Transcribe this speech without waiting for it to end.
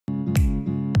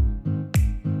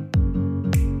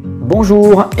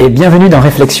Bonjour et bienvenue dans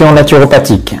Réflexion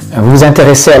naturopathique. Vous vous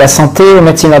intéressez à la santé, aux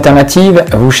médecines alternatives,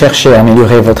 vous cherchez à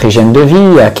améliorer votre hygiène de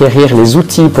vie, à acquérir les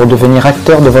outils pour devenir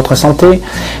acteur de votre santé,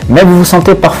 mais vous vous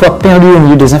sentez parfois perdu au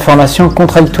milieu des informations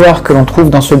contradictoires que l'on trouve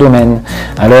dans ce domaine.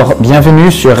 Alors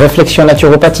bienvenue sur Réflexion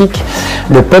naturopathique,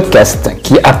 le podcast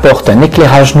qui apporte un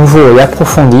éclairage nouveau et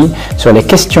approfondi sur les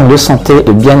questions de santé,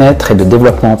 de bien-être et de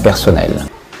développement personnel.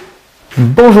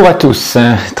 Bonjour à tous,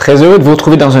 très heureux de vous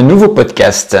retrouver dans un nouveau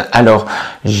podcast. Alors,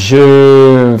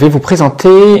 je vais vous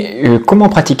présenter comment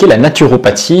pratiquer la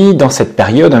naturopathie dans cette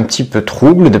période un petit peu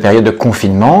trouble, de période de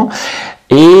confinement.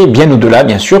 Et bien au-delà,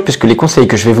 bien sûr, puisque les conseils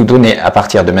que je vais vous donner à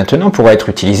partir de maintenant pourront être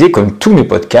utilisés comme tous mes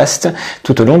podcasts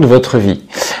tout au long de votre vie.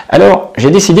 Alors,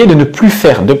 j'ai décidé de ne plus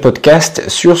faire de podcast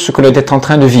sur ce que l'on est en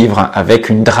train de vivre, avec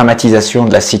une dramatisation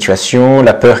de la situation,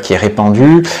 la peur qui est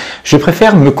répandue. Je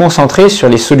préfère me concentrer sur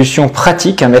les solutions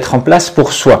pratiques à mettre en place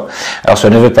pour soi. Alors, ça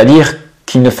ne veut pas dire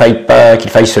qu'il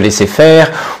faille se laisser faire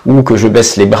ou que je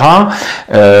baisse les bras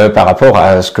par rapport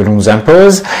à ce que l'on nous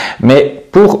impose, mais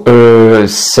pour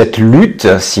cette lutte,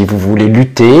 si vous voulez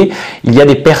lutter, il y a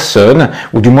des personnes,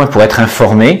 ou du moins pour être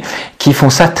informés, qui font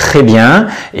ça très bien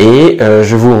et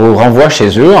je vous renvoie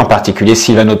chez eux, en particulier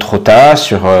Silvano Trotta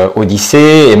sur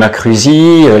Odyssée, Emma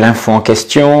Cruzy, l'info en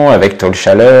question avec Tol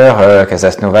Chaleur,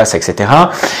 Casas Novas, etc.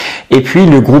 Et puis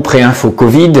le groupe Réinfo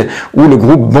Covid ou le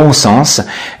groupe Bon Sens,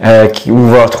 où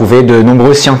vous va retrouver de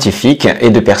nombreux scientifiques et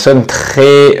de personnes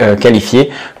très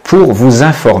qualifiées pour vous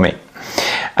informer.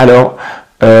 Alors,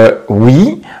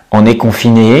 oui, on est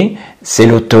confiné, c'est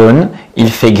l'automne, il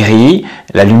fait gris,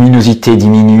 la luminosité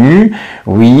diminue,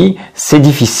 oui, c'est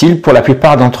difficile pour la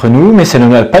plupart d'entre nous, mais ça ne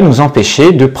va pas nous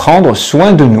empêcher de prendre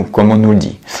soin de nous, comme on nous le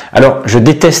dit. Alors, je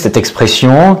déteste cette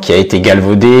expression qui a été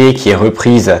galvaudée, qui est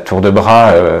reprise à tour de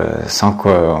bras sans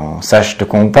qu'on sache de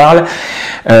quoi on parle.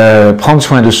 Prendre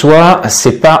soin de soi,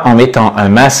 c'est pas en mettant un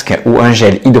masque ou un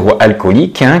gel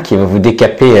hydroalcoolique qui va vous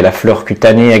décaper la flore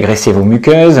cutanée, agresser vos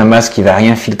muqueuses, un masque qui va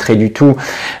rien filtrer du tout,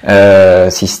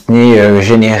 si ce n'est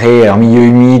générer en milieu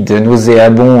humide,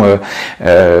 nauséabond,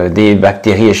 des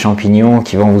bactéries et champignons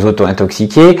qui vont vous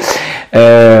auto-intoxiquer.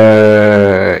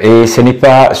 Et ce n'est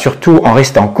pas, surtout en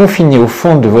restant confiné au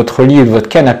fond de votre lit ou de votre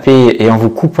canapé et en vous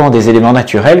coupant des éléments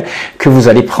naturels, que vous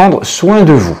allez prendre soin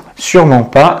de vous. Sûrement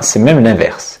pas, c'est même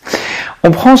l'inverse.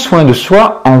 On prend soin de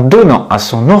soi en donnant à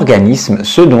son organisme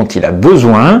ce dont il a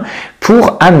besoin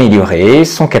pour améliorer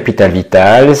son capital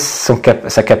vital,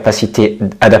 sa capacité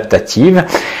adaptative,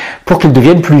 pour qu'il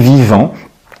devienne plus vivant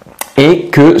et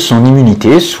que son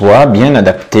immunité soit bien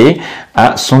adaptée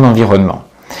à son environnement.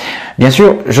 Bien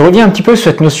sûr, je reviens un petit peu sur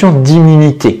cette notion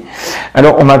d'immunité.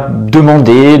 Alors, on m'a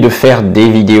demandé de faire des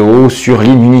vidéos sur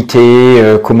l'immunité,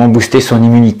 comment booster son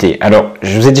immunité. Alors,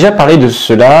 je vous ai déjà parlé de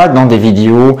cela dans des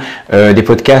vidéos, des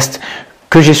podcasts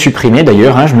que j'ai supprimés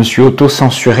d'ailleurs. Je me suis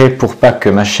auto-censuré pour pas que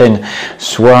ma chaîne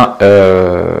soit...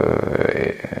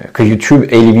 que YouTube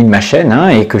élimine ma chaîne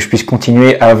et que je puisse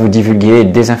continuer à vous divulguer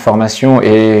des informations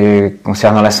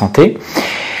concernant la santé.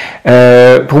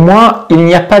 Pour moi, il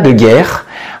n'y a pas de guerre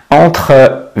entre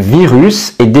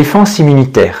virus et défense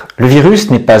immunitaire. Le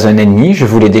virus n'est pas un ennemi, je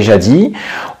vous l'ai déjà dit.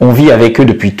 On vit avec eux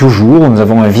depuis toujours. Nous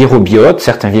avons un virobiote.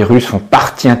 Certains virus font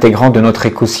partie intégrante de notre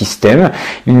écosystème.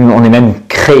 On est même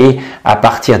créé à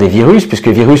partir des virus, puisque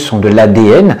les virus sont de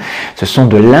l'ADN. Ce sont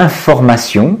de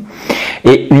l'information.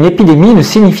 Et une épidémie ne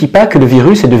signifie pas que le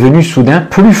virus est devenu soudain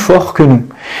plus fort que nous.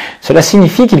 Cela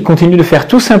signifie qu'il continue de faire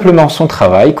tout simplement son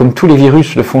travail, comme tous les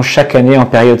virus le font chaque année en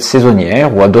période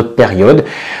saisonnière ou à d'autres périodes,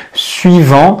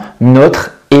 suivant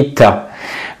notre état.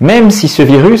 Même si ce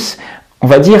virus, on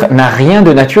va dire, n'a rien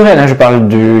de naturel. Je parle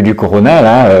du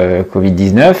corona,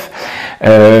 Covid-19,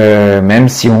 même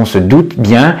si on se doute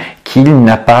bien qu'il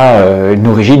n'a pas une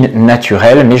origine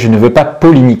naturelle, mais je ne veux pas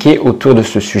polémiquer autour de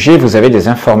ce sujet. Vous avez des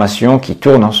informations qui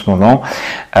tournent en ce moment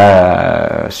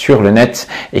sur le net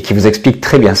et qui vous expliquent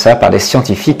très bien ça par des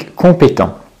scientifiques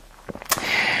compétents.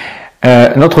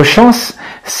 Notre chance,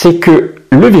 c'est que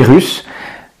le virus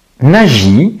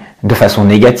n'agit de façon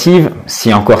négative,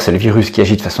 si encore c'est le virus qui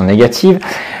agit de façon négative,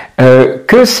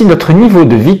 que si notre niveau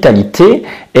de vitalité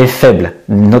est faible,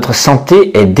 notre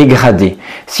santé est dégradée.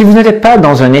 Si vous n'êtes pas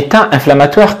dans un état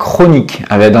inflammatoire chronique,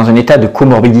 dans un état de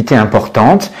comorbidité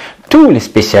importante, tous les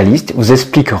spécialistes vous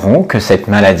expliqueront que cette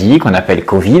maladie qu'on appelle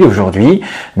Covid aujourd'hui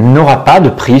n'aura pas de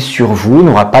prise sur vous,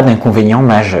 n'aura pas d'inconvénient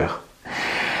majeur.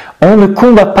 On ne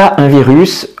combat pas un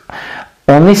virus,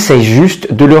 on essaye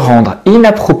juste de le rendre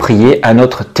inapproprié à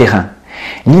notre terrain.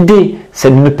 L'idée,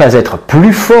 c'est de ne pas être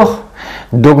plus fort,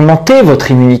 d'augmenter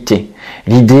votre immunité.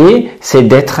 L'idée, c'est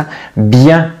d'être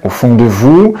bien au fond de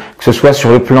vous, que ce soit sur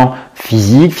le plan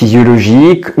physique,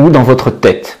 physiologique ou dans votre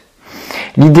tête.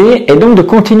 L'idée est donc de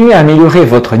continuer à améliorer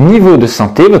votre niveau de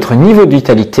santé, votre niveau de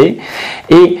vitalité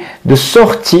et de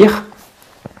sortir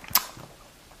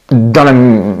dans la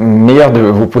meilleure de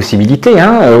vos possibilités,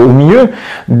 au mieux,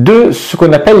 de ce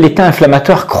qu'on appelle l'état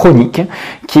inflammatoire chronique,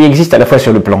 qui existe à la fois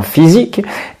sur le plan physique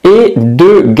et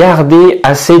de garder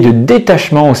assez de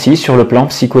détachement aussi sur le plan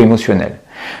psycho-émotionnel.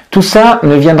 Tout ça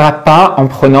ne viendra pas en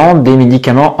prenant des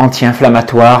médicaments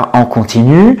anti-inflammatoires en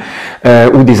continu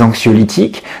ou des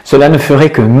anxiolytiques. Cela ne ferait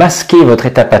que masquer votre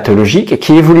état pathologique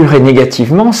qui évoluerait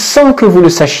négativement sans que vous le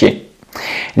sachiez.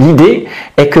 L'idée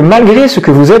est que malgré ce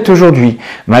que vous êtes aujourd'hui,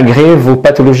 malgré vos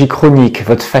pathologies chroniques,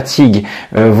 votre fatigue,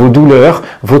 vos douleurs,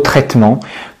 vos traitements,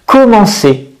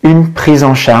 commencez une prise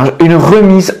en charge, une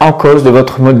remise en cause de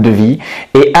votre mode de vie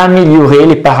et améliorez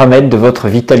les paramètres de votre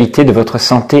vitalité, de votre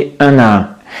santé un à un.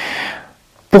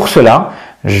 Pour cela,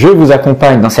 je vous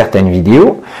accompagne dans certaines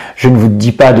vidéos. Je ne vous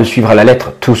dis pas de suivre à la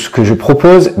lettre tout ce que je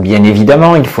propose. Bien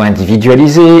évidemment, il faut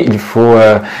individualiser, il faut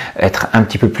être un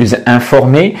petit peu plus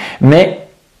informé, mais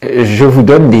je vous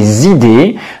donne des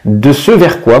idées de ce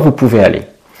vers quoi vous pouvez aller.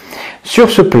 Sur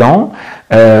ce plan,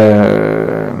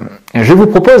 je vous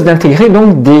propose d'intégrer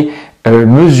donc des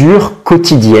mesures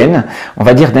quotidiennes, on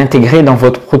va dire d'intégrer dans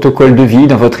votre protocole de vie,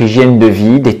 dans votre hygiène de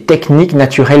vie, des techniques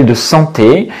naturelles de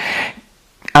santé,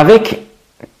 avec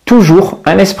toujours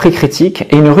un esprit critique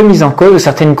et une remise en cause de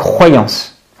certaines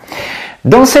croyances.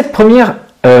 Dans cette première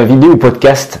vidéo ou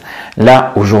podcast,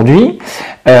 là, aujourd'hui,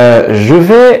 je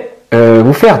vais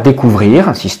vous faire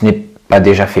découvrir, si ce n'est pas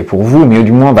déjà fait pour vous, mais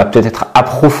du moins on va peut-être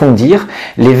approfondir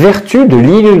les vertus de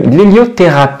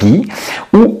l'héliothérapie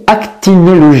ou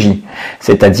actinologie,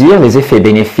 c'est-à-dire les effets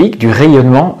bénéfiques du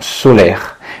rayonnement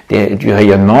solaire, du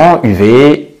rayonnement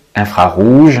UV,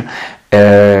 infrarouge,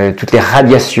 toutes les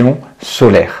radiations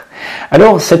solaires.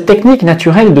 Alors, cette technique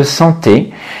naturelle de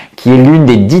santé, qui est l'une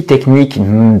des 10 techniques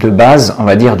de base, on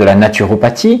va dire, de la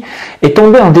naturopathie, est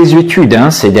tombée en désuétude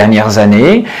ces dernières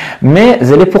années, mais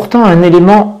elle est pourtant un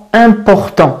élément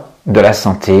important de la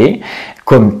santé,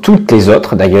 comme toutes les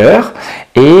autres d'ailleurs,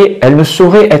 et elle ne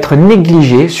saurait être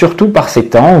négligée, surtout par ces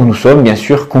temps où nous sommes bien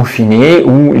sûr confinés,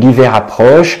 où l'hiver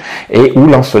approche et où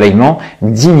l'ensoleillement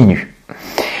diminue.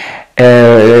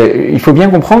 Il faut bien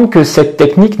comprendre que cette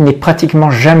technique n'est pratiquement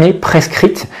jamais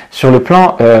prescrite sur le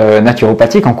plan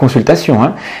naturopathique en consultation.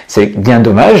 C'est bien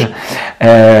dommage.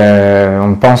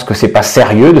 On pense que c'est pas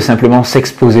sérieux de simplement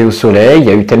s'exposer au soleil. Il y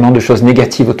a eu tellement de choses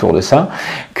négatives autour de ça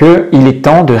qu'il est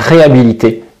temps de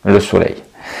réhabiliter le soleil.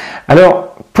 Alors,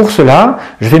 pour cela,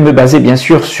 je vais me baser bien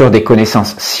sûr sur des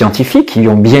connaissances scientifiques qui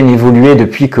ont bien évolué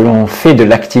depuis que l'on fait de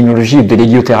l'actinologie et de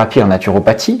l'héliothérapie en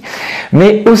naturopathie,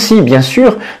 mais aussi bien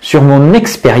sûr sur mon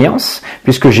expérience,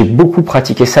 puisque j'ai beaucoup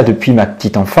pratiqué ça depuis ma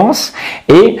petite enfance,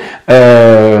 et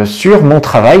sur mon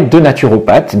travail de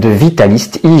naturopathe, de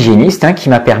vitaliste, hygiéniste, qui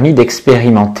m'a permis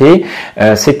d'expérimenter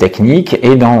ces techniques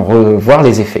et d'en revoir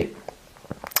les effets.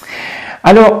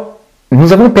 Alors,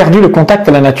 nous avons perdu le contact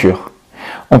à la nature.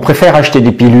 On préfère acheter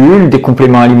des pilules, des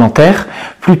compléments alimentaires,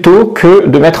 plutôt que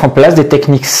de mettre en place des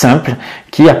techniques simples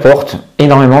qui apportent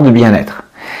énormément de bien-être.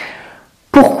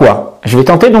 Pourquoi? Je vais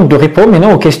tenter donc de répondre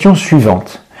maintenant aux questions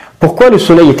suivantes. Pourquoi le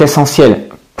soleil est essentiel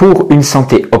pour une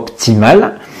santé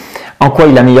optimale? En quoi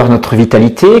il améliore notre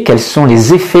vitalité? Quels sont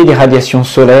les effets des radiations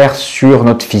solaires sur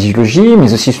notre physiologie,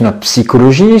 mais aussi sur notre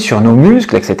psychologie, sur nos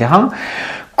muscles, etc.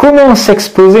 Comment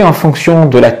s'exposer en fonction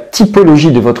de la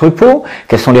typologie de votre peau?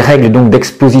 Quelles sont les règles donc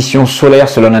d'exposition solaire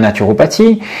selon la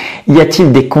naturopathie? Y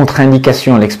a-t-il des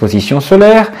contre-indications à l'exposition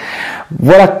solaire?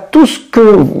 Voilà tout ce que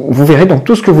vous verrez, donc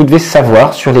tout ce que vous devez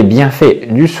savoir sur les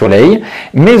bienfaits du soleil,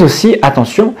 mais aussi,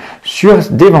 attention, sur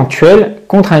d'éventuelles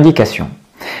contre-indications.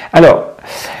 Alors,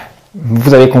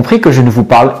 vous avez compris que je ne vous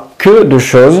parle que de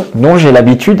choses dont j'ai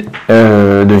l'habitude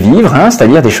de vivre,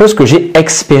 c'est-à-dire des choses que j'ai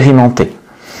expérimentées.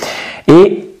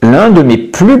 Et l'un de mes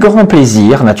plus grands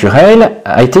plaisirs naturels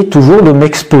a été toujours de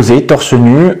m'exposer torse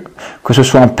nu, que ce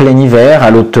soit en plein hiver,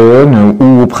 à l'automne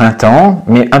ou au printemps,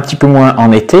 mais un petit peu moins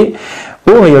en été,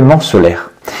 au rayonnement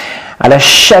solaire, à la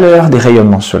chaleur des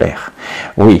rayonnements solaires.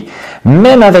 Oui,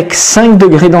 même avec 5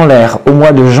 degrés dans l'air au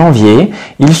mois de janvier,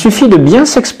 il suffit de bien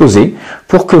s'exposer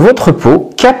pour que votre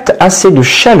peau capte assez de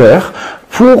chaleur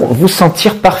pour vous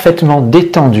sentir parfaitement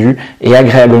détendu et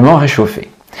agréablement réchauffé.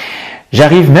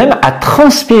 J'arrive même à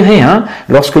transpirer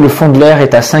lorsque le fond de l'air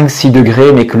est à 5-6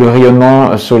 degrés mais que le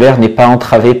rayonnement solaire n'est pas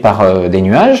entravé par des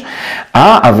nuages,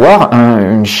 à avoir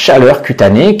une chaleur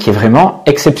cutanée qui est vraiment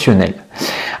exceptionnelle.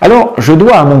 Alors, je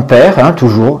dois à mon père,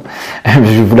 toujours,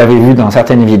 vous l'avez vu dans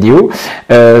certaines vidéos,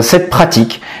 cette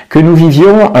pratique que nous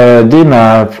vivions dès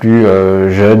ma plus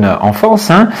jeune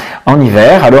enfance, en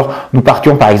hiver. Alors, nous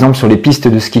partions par exemple sur les pistes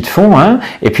de ski de fond,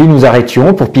 et puis nous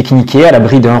arrêtions pour pique-niquer à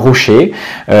l'abri d'un rocher,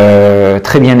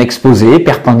 très bien exposé,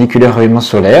 perpendiculaire au rayonnement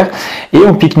solaire, et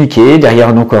on pique-niquait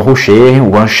derrière donc un rocher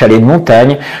ou un chalet de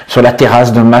montagne, sur la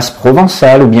terrasse d'un mas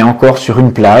provençal, ou bien encore sur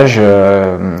une plage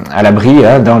à l'abri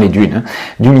dans les dunes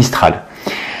du Mistral.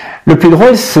 Le plus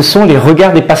drôle, ce sont les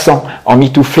regards des passants,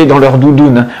 emmitouflés dans leur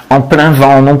doudoune, en plein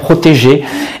vent, non protégés,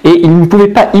 et ils ne pouvaient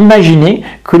pas imaginer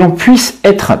que l'on puisse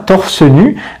être torse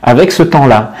nu avec ce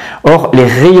temps-là. Or, les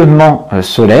rayonnements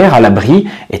solaires à l'abri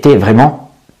étaient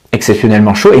vraiment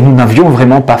exceptionnellement chauds, et nous n'avions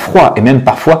vraiment pas froid, et même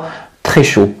parfois très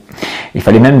chaud. Il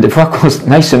fallait même des fois qu'on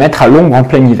aille se mettre à l'ombre en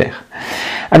plein hiver.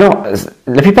 Alors,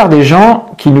 la plupart des gens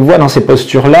qui nous voient dans ces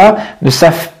postures-là ne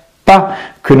savent pas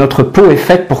que notre peau est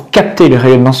faite pour capter le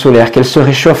rayonnement solaire, qu'elle se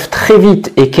réchauffe très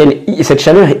vite et cette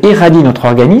chaleur irradie notre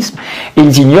organisme, et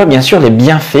ils ignorent bien sûr les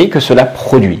bienfaits que cela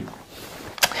produit.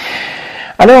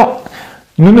 Alors,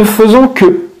 nous ne faisions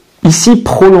que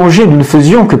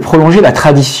prolonger la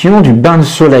tradition du bain de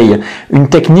soleil, une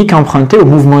technique empruntée au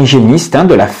mouvement hygiéniste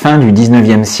de la fin du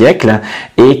 19e siècle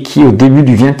et qui au début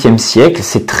du 20e siècle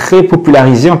s'est très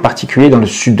popularisée, en particulier dans le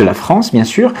sud de la France bien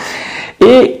sûr,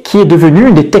 et qui est devenue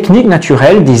une des techniques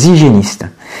naturelles des hygiénistes.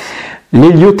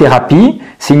 L'héliothérapie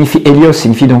hélios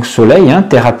signifie donc soleil,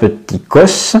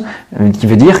 thérapeutikos, qui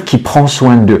veut dire qui prend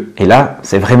soin d'eux. Et là,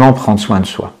 c'est vraiment prendre soin de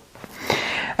soi.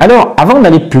 Alors, avant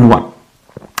d'aller plus loin,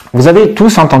 vous avez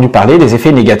tous entendu parler des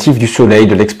effets négatifs du soleil,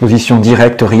 de l'exposition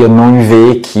directe au rayonnement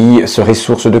UV qui serait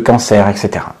source de cancer,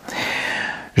 etc.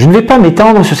 Je ne vais pas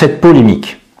m'étendre sur cette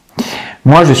polémique.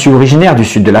 Moi, je suis originaire du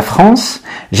sud de la France.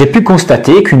 J'ai pu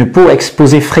constater qu'une peau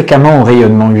exposée fréquemment au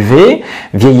rayonnement UV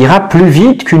vieillira plus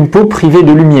vite qu'une peau privée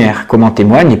de lumière, comme en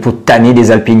témoignent les peaux tannées des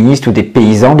alpinistes ou des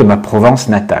paysans de ma Provence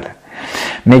natale.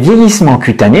 Mais vieillissement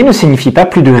cutané ne signifie pas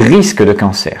plus de risque de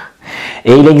cancer.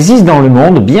 Et il existe dans le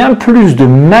monde bien plus de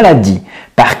maladies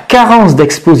par carence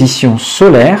d'exposition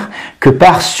solaire que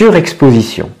par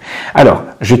surexposition. Alors,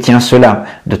 je tiens cela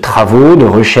de travaux, de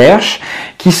recherches,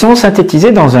 qui sont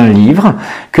synthétisés dans un livre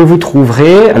que vous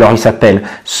trouverez, alors il s'appelle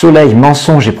 « Soleil,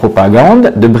 mensonges et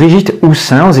propagande » de Brigitte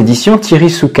Houssin aux éditions Thierry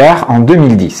Soucard en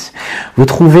 2010. Vous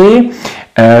trouvez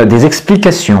des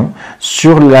explications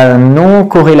sur la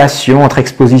non-corrélation entre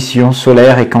exposition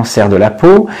solaire et cancer de la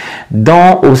peau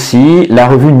dans aussi la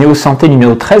revue Néo-Santé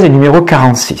numéro 13 et numéro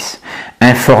 46.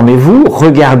 Informez-vous,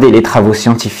 regardez les travaux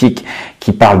scientifiques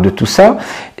qui parlent de tout ça.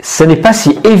 Ce n'est pas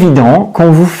si évident qu'on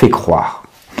vous fait croire.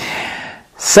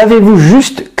 Savez-vous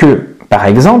juste que, par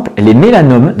exemple, les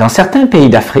mélanomes dans certains pays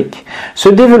d'Afrique se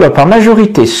développent en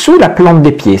majorité sous la plante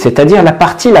des pieds, c'est-à-dire la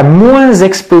partie la moins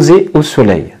exposée au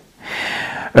soleil.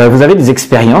 Vous avez des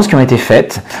expériences qui ont été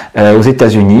faites aux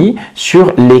États-Unis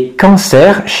sur les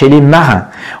cancers chez les marins.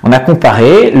 On a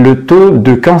comparé le taux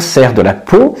de cancer de la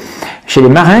peau chez les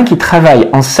marins qui travaillent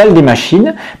en salle des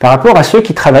machines par rapport à ceux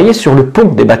qui travaillaient sur le pont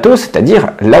des bateaux, c'est-à-dire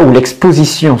là où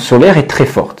l'exposition solaire est très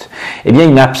forte. Eh bien,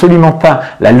 il n'a absolument pas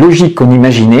la logique qu'on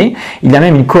imaginait, il a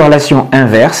même une corrélation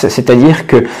inverse, c'est-à-dire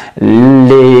que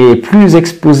les plus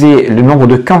exposés, le nombre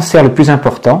de cancers le plus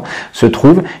important se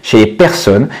trouve chez les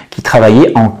personnes qui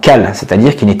travaillaient en cale,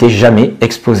 c'est-à-dire qui n'étaient jamais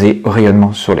exposées au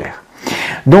rayonnement solaire.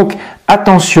 Donc,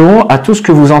 attention à tout ce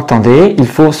que vous entendez, il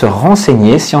faut se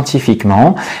renseigner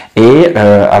scientifiquement et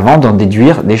avant d'en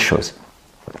déduire des choses.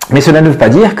 Mais cela ne veut pas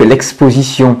dire que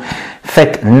l'exposition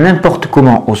faite n'importe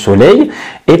comment au soleil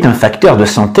est un facteur de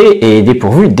santé et est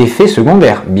dépourvu d'effets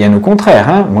secondaires. Bien au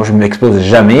contraire, moi je ne m'expose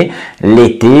jamais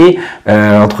l'été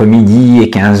entre midi et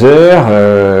 15 heures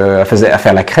à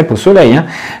faire la crêpe au soleil.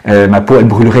 Ma peau elle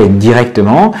brûlerait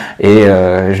directement et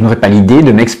je n'aurais pas l'idée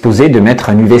de m'exposer, de mettre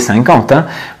un UV 50.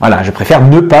 Voilà, je préfère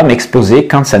ne pas m'exposer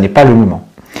quand ça n'est pas le moment.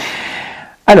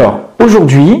 Alors,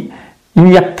 aujourd'hui, il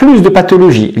y a plus de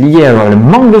pathologies liées à le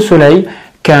manque de soleil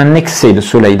qu'à un excès de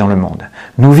soleil dans le monde.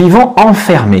 Nous vivons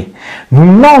enfermés. Nous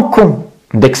manquons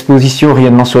d'exposition au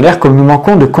rayonnement solaire comme nous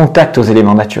manquons de contact aux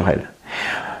éléments naturels.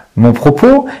 Mon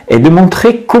propos est de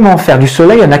montrer comment faire du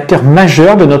soleil un acteur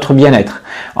majeur de notre bien-être,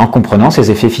 en comprenant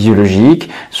ses effets physiologiques,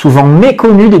 souvent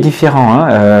méconnus des différents.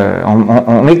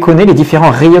 On méconnaît les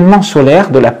différents rayonnements solaires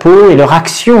de la peau et leur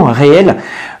action réelle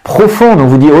profonde. On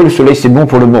vous dit, oh, le soleil c'est bon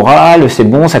pour le moral, c'est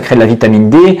bon, ça crée de la vitamine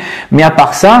D, mais à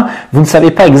part ça, vous ne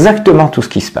savez pas exactement tout ce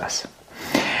qui se passe.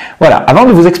 Voilà, avant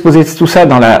de vous exposer tout ça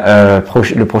dans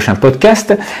le prochain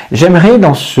podcast, j'aimerais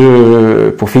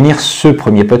pour finir ce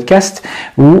premier podcast,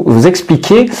 vous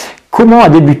expliquer comment a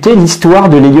débuté l'histoire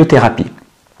de l'héliothérapie.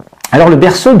 Alors le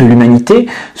berceau de l'humanité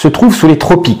se trouve sous les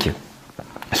tropiques,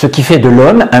 ce qui fait de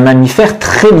l'homme un mammifère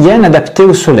très bien adapté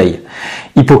au soleil.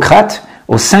 Hippocrate,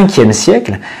 au 5e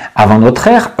siècle, avant notre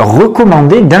ère,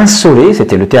 recommandait d'insoler,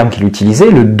 c'était le terme qu'il utilisait,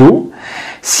 le dos,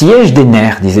 siège des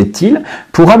nerfs, disait-il,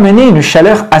 pour amener une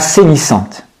chaleur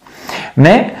assainissante.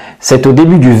 Mais c'est au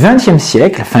début du XXe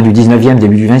siècle, fin du XIXe,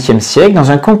 début du XXe siècle,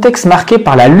 dans un contexte marqué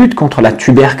par la lutte contre la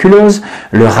tuberculose,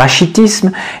 le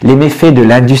rachitisme, les méfaits de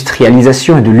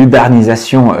l'industrialisation et de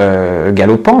l'urbanisation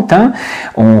galopante.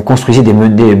 On construisait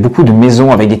beaucoup de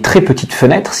maisons avec des très petites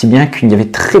fenêtres, si bien qu'il y avait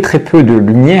très peu de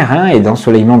lumière et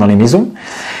d'ensoleillement dans les maisons.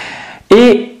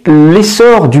 Et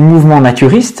l'essor du mouvement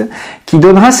naturiste qui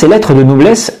donnera ses lettres de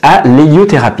noblesse à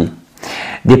l'héliothérapie.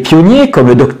 Des pionniers comme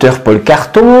le docteur Paul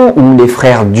Carton ou les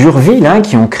frères d'Urville,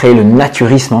 qui ont créé le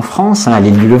naturisme en France, à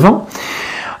l'île du Levant,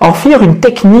 en firent une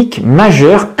technique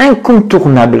majeure,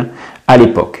 incontournable à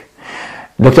l'époque.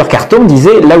 Docteur Carton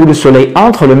disait « Là où le soleil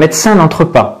entre, le médecin n'entre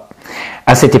pas ».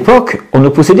 À cette époque, on ne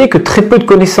possédait que très peu de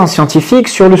connaissances scientifiques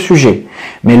sur le sujet,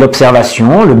 mais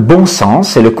l'observation, le bon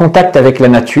sens et le contact avec la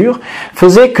nature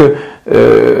faisaient que,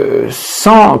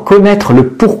 sans connaître le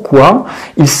pourquoi,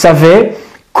 ils savaient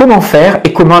comment faire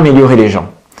et comment améliorer les gens.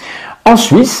 En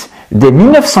Suisse, dès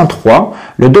 1903,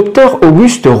 le docteur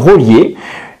Auguste Rollier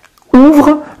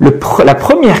ouvre la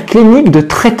première clinique de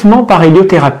traitement par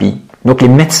héliothérapie. Donc les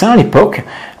médecins à l'époque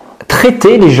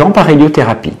traitaient les gens par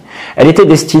héliothérapie. Elle était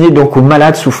destinée donc aux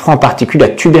malades souffrant en particulier de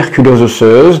la tuberculose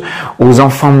osseuse, aux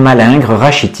enfants malingres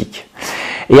rachitiques.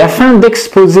 Et afin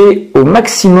d'exposer au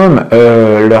maximum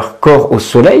leur corps au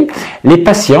soleil, les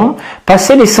patients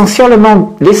passaient l'essentiel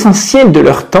de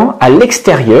leur temps à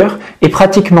l'extérieur et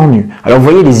pratiquement nus. Alors vous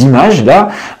voyez les images là,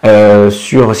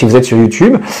 si vous êtes sur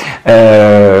YouTube,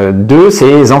 de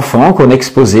ces enfants qu'on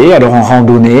exposait alors en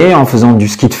randonnée, en faisant du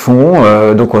ski de fond,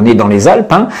 donc on est dans les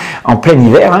Alpes, en plein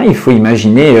hiver, il faut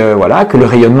imaginer que le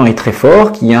rayonnement est très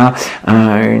fort, qu'il y a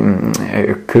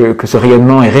que ce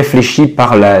rayonnement est réfléchi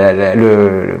par la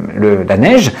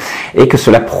neige et que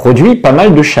cela produit pas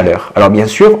mal de chaleur. Alors bien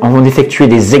sûr, on effectuait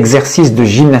des exercices de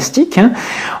gymnastique,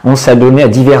 on s'adonnait à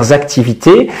diverses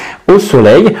activités au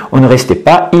soleil, on ne restait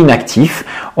pas inactif,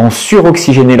 on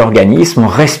suroxygénait l'organisme, on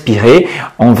respirait,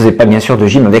 on ne faisait pas bien sûr de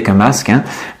gym avec un masque,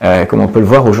 comme on peut le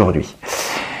voir aujourd'hui.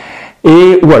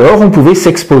 Ou alors on pouvait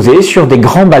s'exposer sur des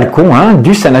grands balcons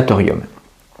du sanatorium.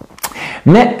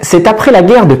 Mais c'est après la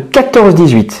guerre de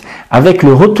 14-18, avec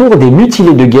le retour des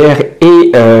mutilés de guerre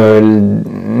et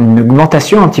une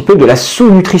augmentation un petit peu de la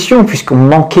sous-nutrition, puisqu'on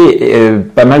manquait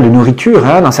pas mal de nourriture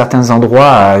dans certains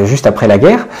endroits juste après la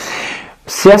guerre.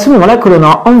 C'est à ce moment-là que l'on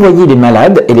a envoyé les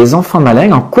malades et les enfants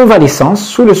malins en convalescence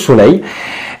sous le soleil,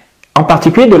 en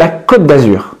particulier de la Côte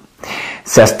d'Azur.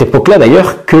 C'est à cette époque-là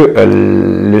d'ailleurs que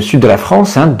le sud de la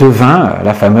France devint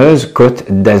la fameuse Côte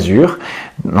d'Azur,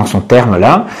 dans son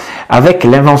terme-là, avec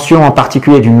l'invention en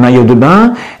particulier du maillot de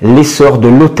bain, l'essor de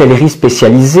l'hôtellerie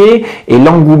spécialisée et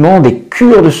l'engouement des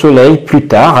cures de soleil plus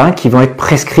tard, qui vont être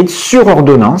prescrites sur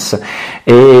ordonnance.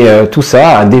 Et tout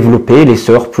ça a développé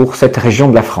l'essor pour cette région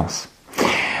de la France.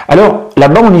 Alors,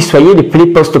 là-bas, on y soignait les plaies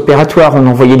post-opératoires, on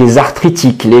envoyait les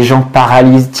arthritiques, les gens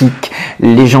paralytiques,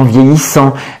 les gens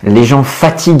vieillissants, les gens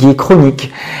fatigués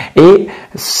chroniques. Et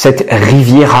cette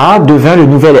Riviera devint le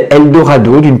nouvel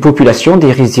Eldorado d'une population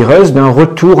désireuse d'un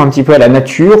retour un petit peu à la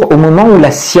nature au moment où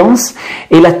la science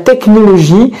et la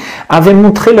technologie avaient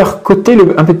montré leur côté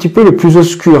un petit peu le plus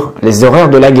obscur, les horreurs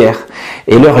de la guerre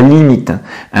et leurs limites,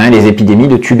 les épidémies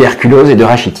de tuberculose et de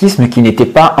rachitisme qui n'étaient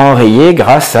pas enrayées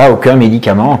grâce à aucun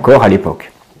médicament encore à l'époque.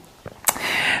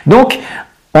 Donc,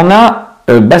 on a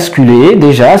basculé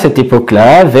déjà à cette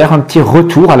époque-là vers un petit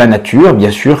retour à la nature.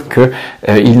 Bien sûr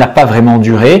qu'il n'a pas vraiment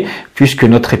duré puisque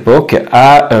notre époque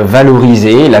a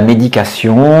valorisé la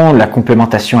médication, la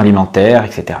complémentation alimentaire,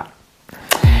 etc.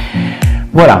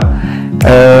 Voilà.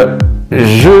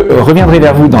 Je reviendrai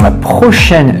vers vous dans la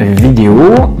prochaine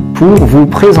vidéo pour vous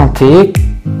présenter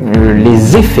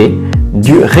les effets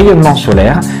du rayonnement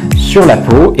solaire sur la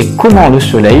peau et comment le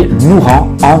soleil nous rend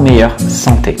en meilleure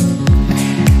santé.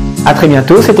 A très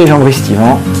bientôt, c'était Jean-Brice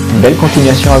Stivan. Une belle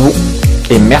continuation à vous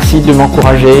et merci de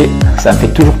m'encourager, ça me fait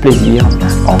toujours plaisir.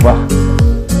 Au revoir.